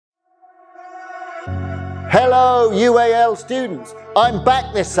Hello UAL students, I'm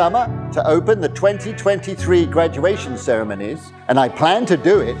back this summer to open the 2023 graduation ceremonies, and I plan to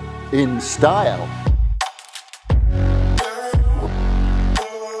do it in style.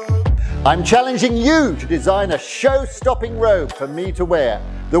 I'm challenging you to design a show-stopping robe for me to wear.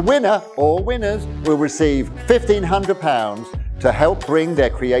 The winner or winners will receive £1,500 to help bring their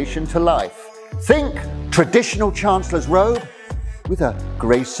creation to life. Think traditional Chancellor's robe with a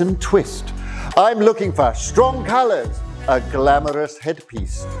Grayson twist. I'm looking for strong colours, a glamorous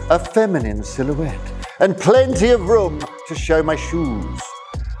headpiece, a feminine silhouette, and plenty of room to show my shoes.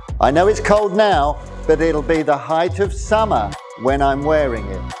 I know it's cold now, but it'll be the height of summer when I'm wearing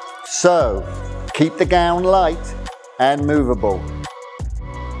it. So, keep the gown light and movable.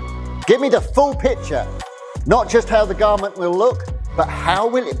 Give me the full picture, not just how the garment will look, but how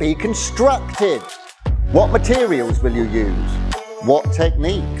will it be constructed? What materials will you use? What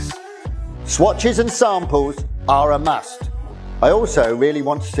techniques? Swatches and samples are a must. I also really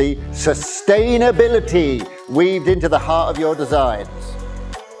want to see sustainability weaved into the heart of your designs.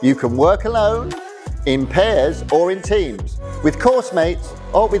 You can work alone, in pairs or in teams, with course mates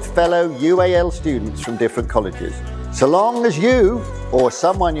or with fellow UAL students from different colleges, so long as you or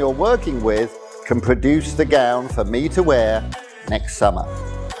someone you're working with can produce the gown for me to wear next summer.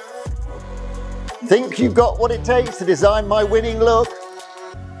 Think you've got what it takes to design my winning look?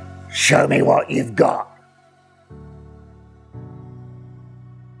 Show me what you've got.